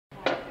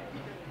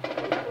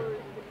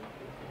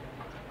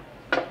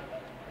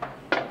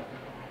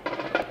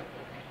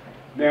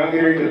Now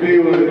entering the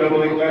field of the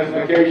double A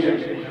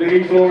classification, the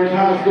East Orange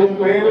High School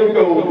Band of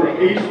Gold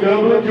from East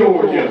Dublin,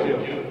 Georgia.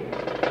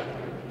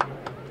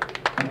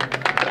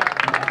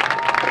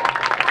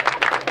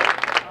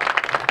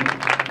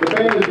 The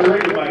band is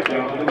directed by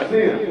Jonathan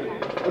Sims.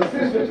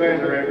 Assistant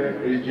band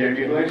director is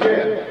Jamie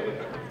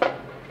Blanchett.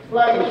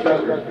 Flag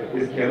instructor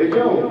is Kelly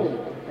Jones.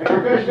 And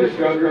percussion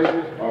instructors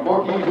are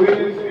Marquis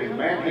Williams and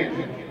Matt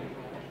Henson.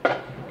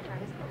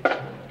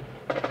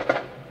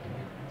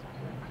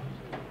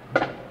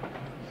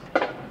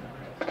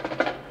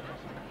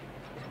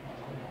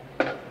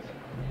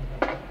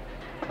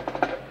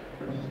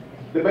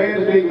 The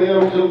band is being led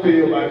onto the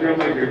field by drum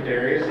major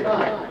Darius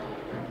Knight.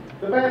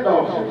 The band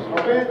officers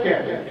are band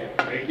captain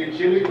Aiken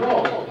Chili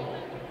Frost,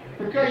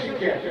 percussion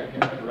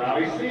captain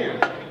Riley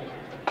Sims,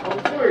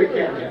 auxiliary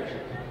captain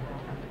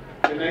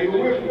Deneva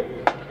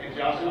Whipple and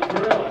Jocelyn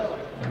Perellis.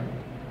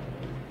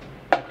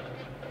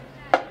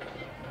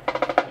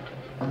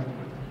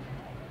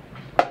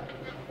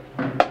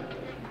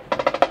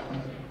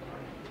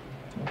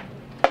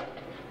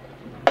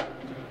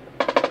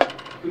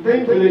 The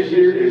theme for this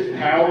year is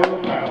Tower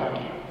of Power,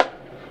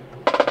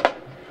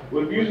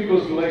 with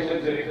musical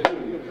selections that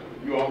include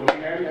You Ought to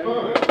Be Having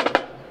Fun,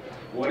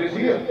 What Is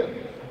Hip,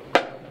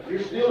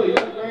 You're Still a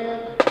Young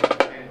Man,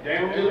 and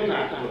Down to the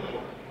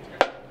Nightclub.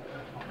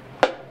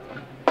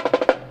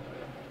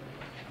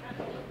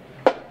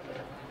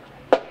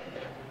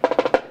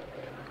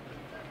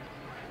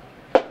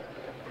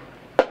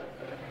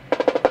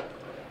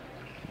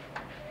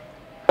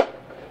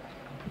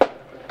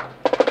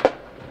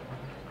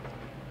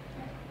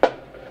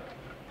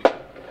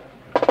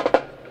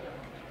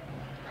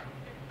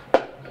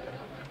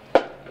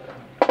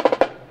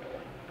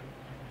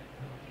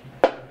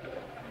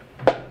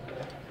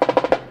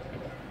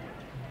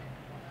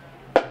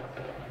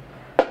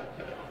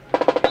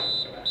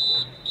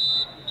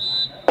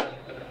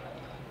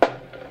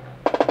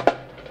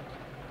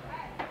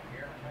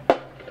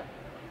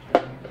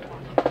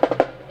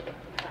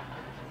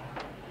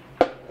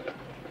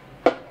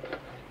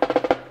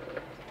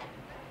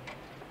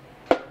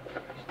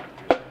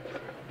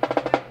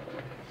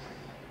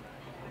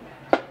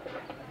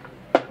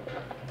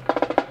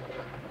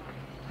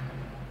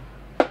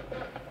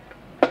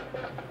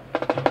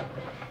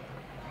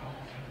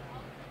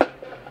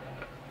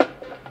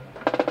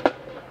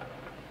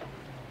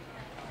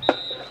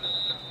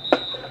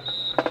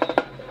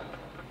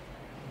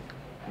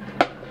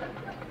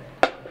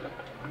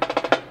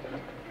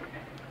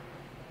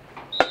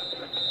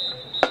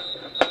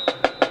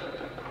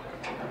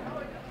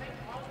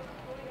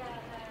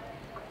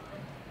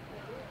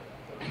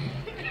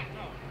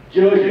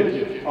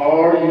 Judges,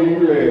 are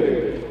you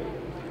ready?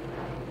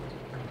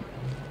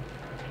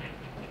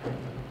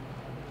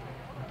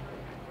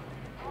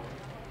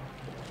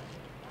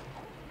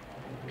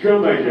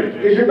 Drum major,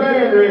 is your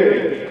band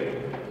ready?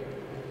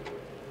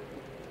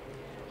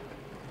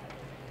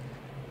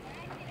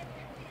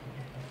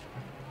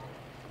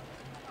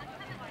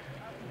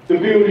 The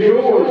field is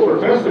yours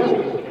for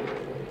festival.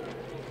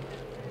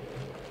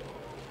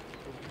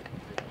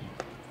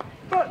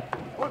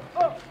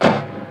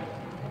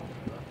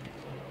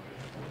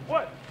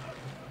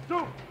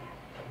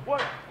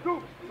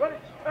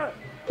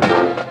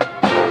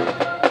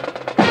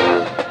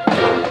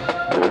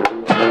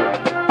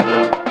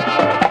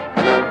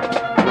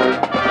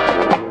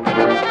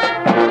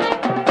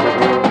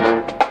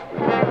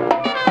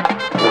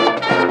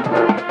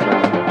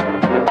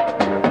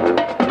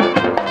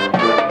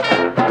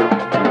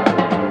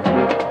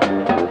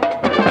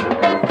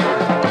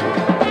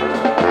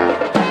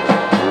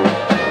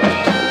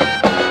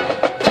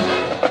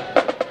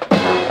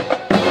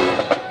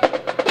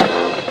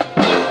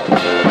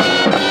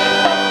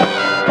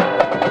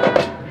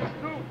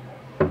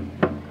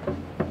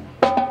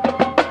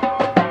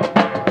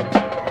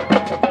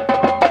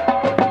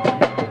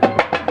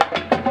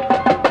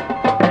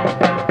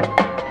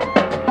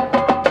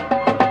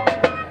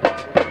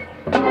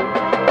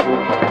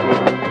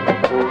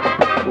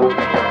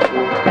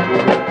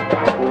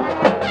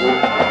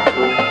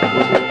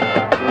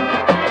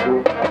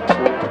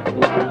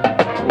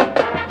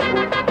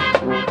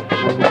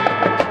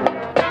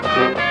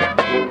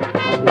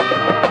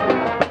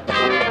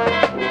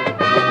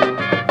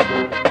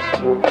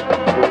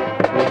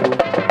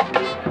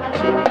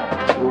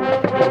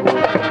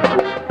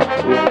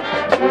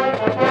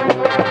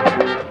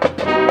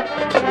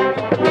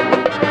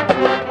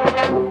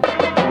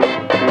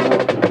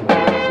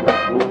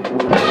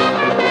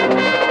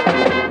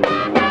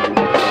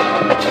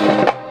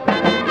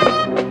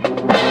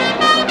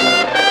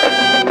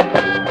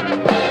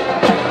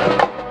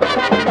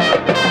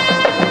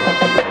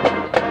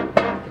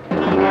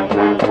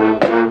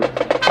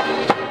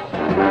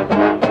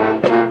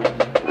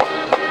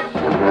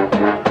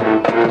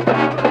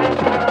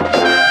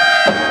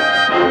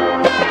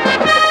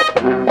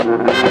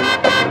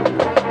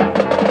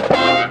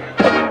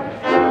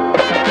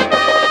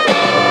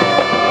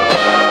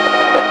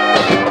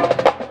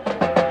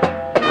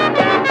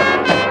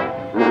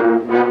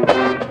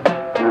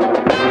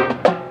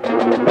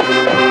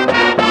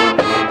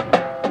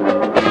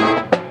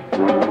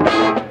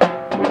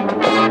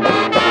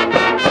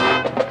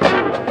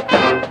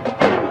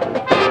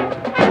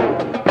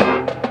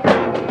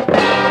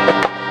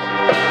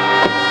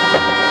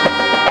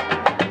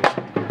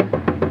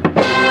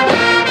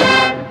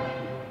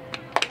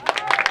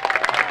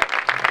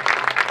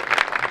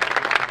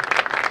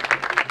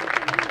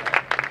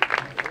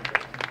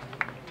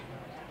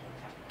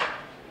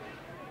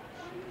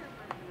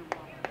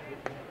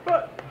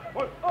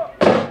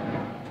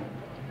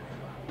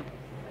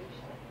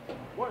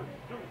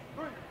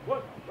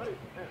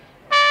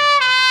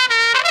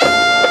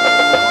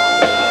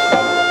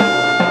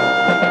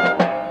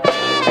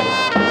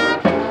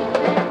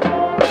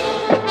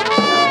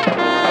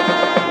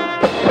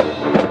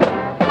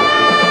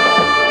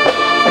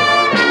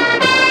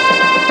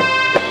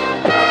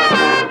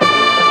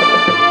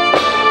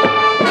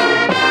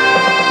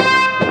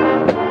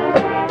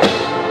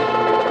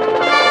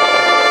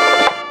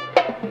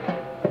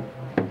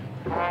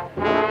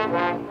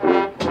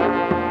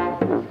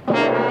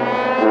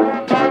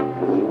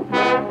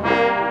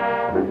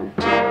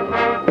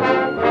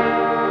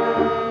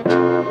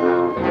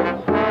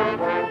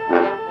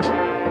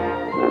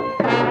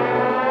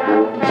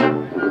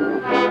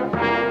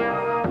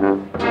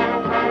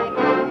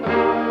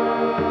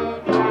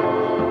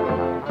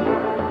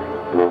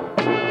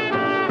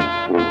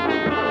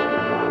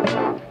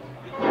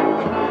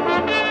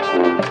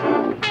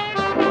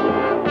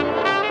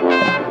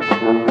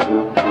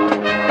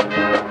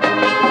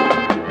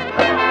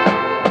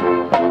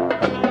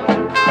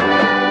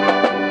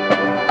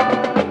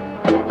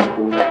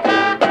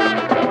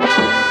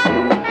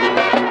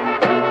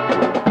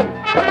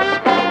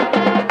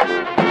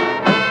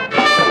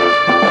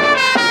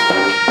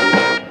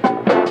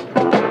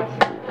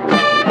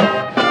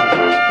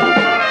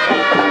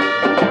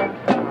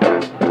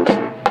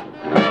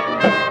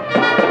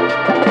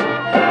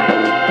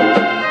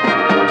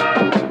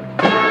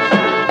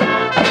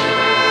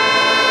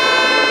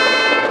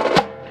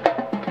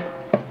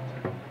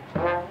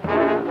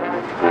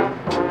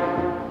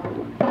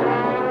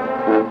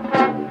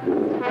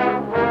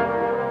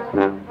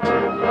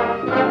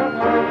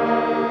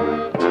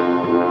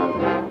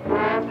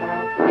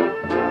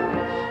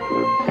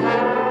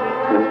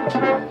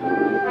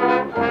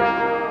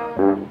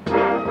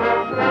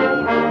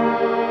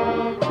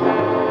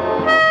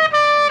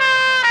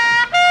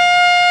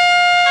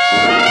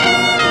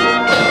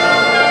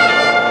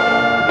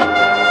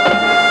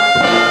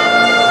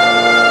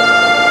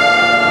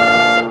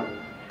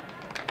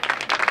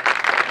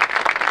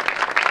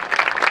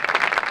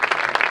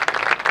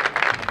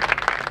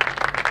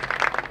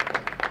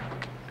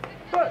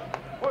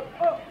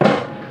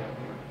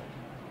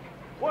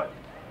 One,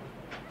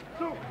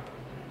 two,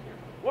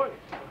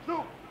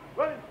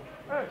 ready,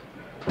 and.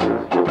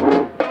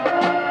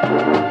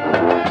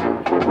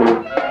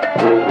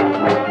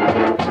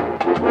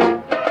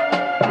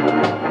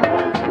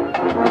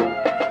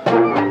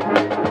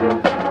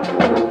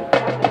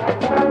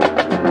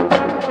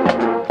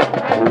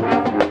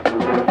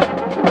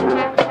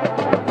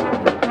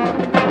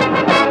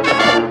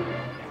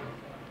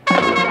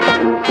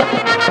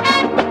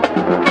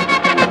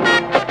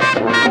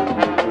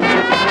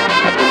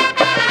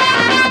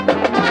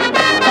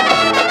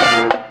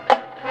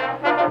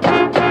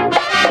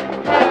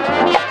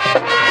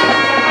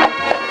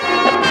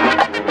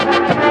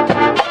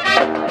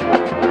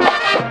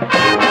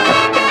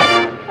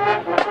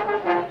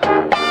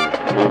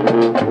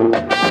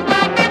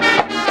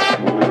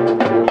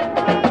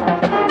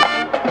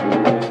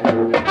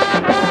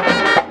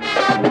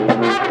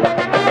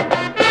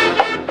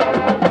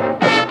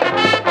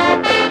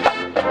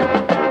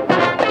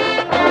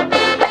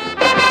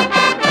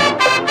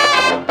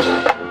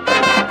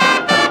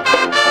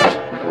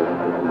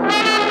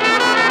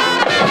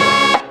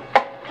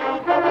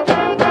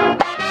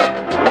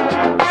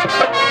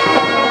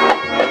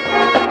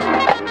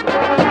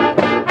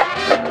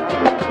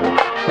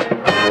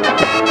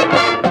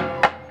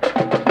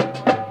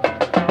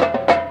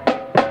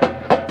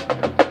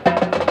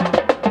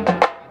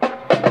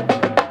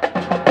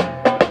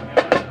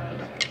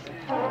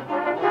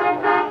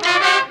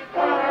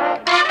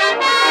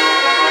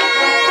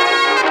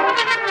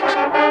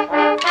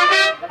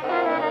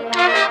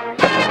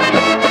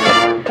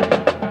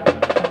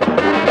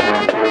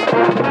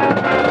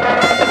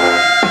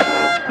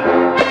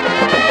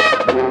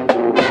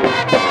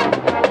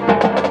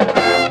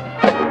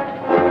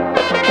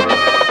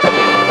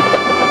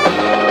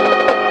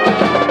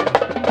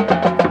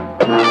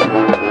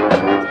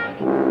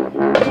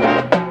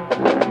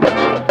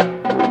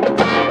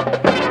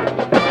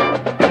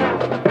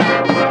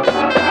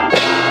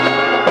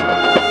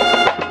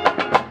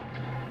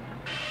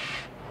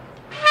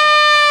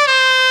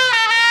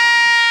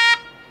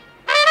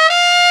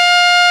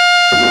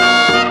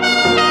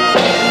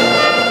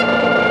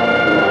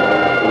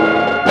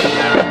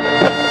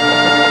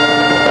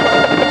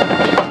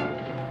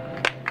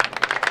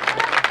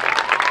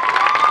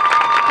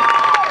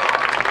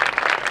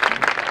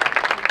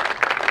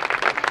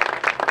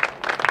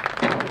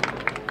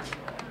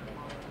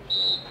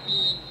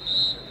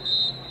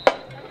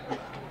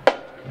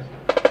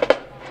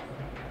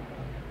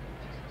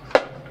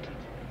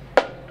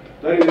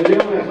 Ladies and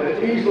gentlemen, that's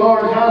the East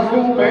Lawrence High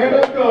School Band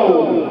of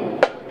Gold.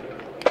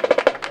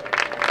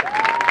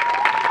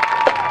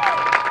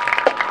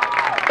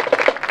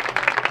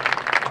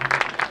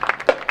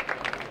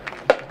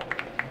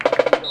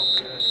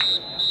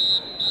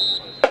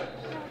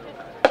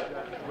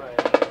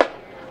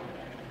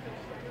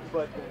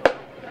 But